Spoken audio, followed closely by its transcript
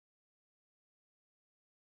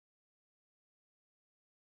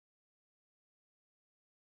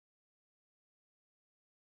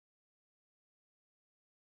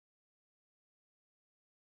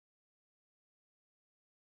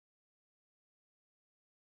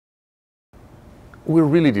We're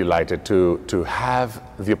really delighted to have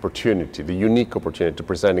the opportunity, the unique opportunity to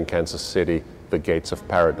present in Kansas City the Gates of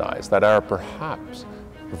Paradise that are perhaps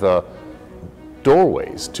the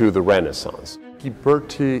doorways to the Renaissance.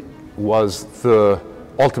 Ghiberti was the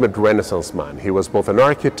ultimate Renaissance man. He was both an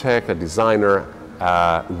architect, a designer,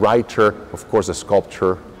 a writer, of course a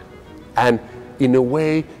sculptor, and in a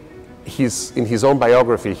way, in his own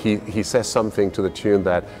biography, he says something to the tune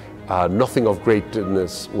that nothing of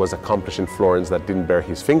greatness was accomplished in Florence that didn't bear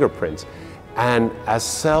his fingerprints. And as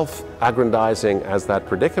self-aggrandizing as that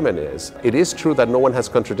predicament is, it is true that no one has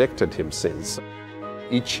contradicted him since.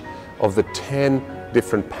 Each of the 10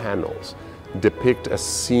 different panels depict a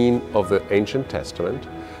scene of the Ancient Testament.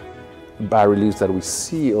 Bas-reliefs that we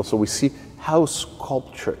see how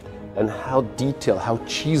sculptured and how detailed, how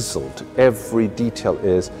chiseled every detail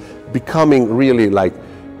is, becoming really like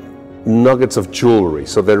nuggets of jewelry.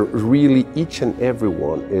 So they're really, each and every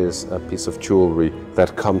one is a piece of jewelry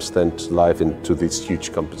that comes then to life into this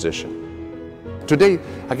huge composition. Today,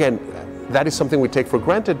 again, that is something we take for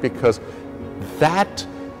granted because that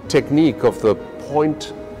technique of the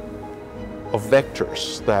point of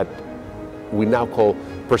vectors that we now call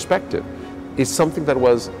perspective is something that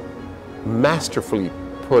was masterfully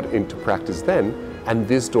put into practice then, and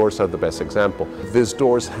these doors are the best example. These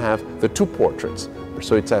doors have the two portraits,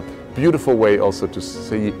 so it's a beautiful way also to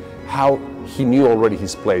see how he knew already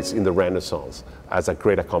his place in the Renaissance as a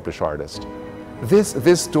great accomplished artist.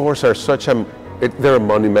 These doors are they're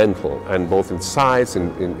monumental, and both in size,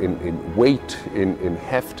 in weight, in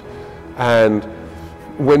heft, and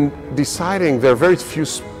when deciding, there are very few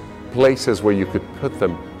places where you could put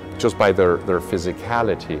them just by their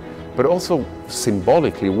physicality, but also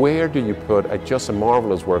symbolically, where do you put just a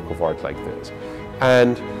marvelous work of art like this?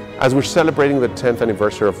 And as we're celebrating the 10th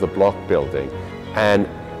anniversary of the block building and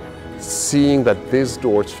seeing that these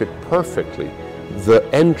doors fit perfectly the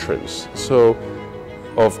entrance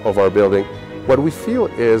of our building, what we feel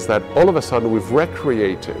is that all of a sudden we've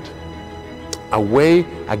recreated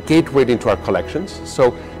a gateway into our collections.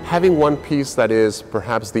 So having one piece that is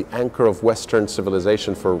perhaps the anchor of Western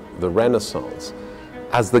civilization for the Renaissance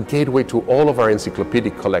as the gateway to all of our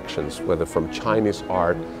encyclopedic collections, whether from Chinese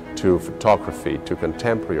art to photography to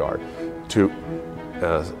contemporary art to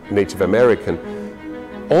Native American,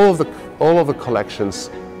 all of the collections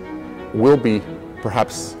will be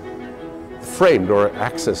perhaps framed or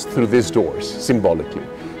accessed through these doors symbolically.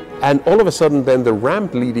 And all of a sudden then the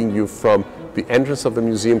ramp leading you from the entrance of the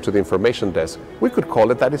museum to the information desk, we could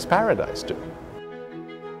call it that is paradise too.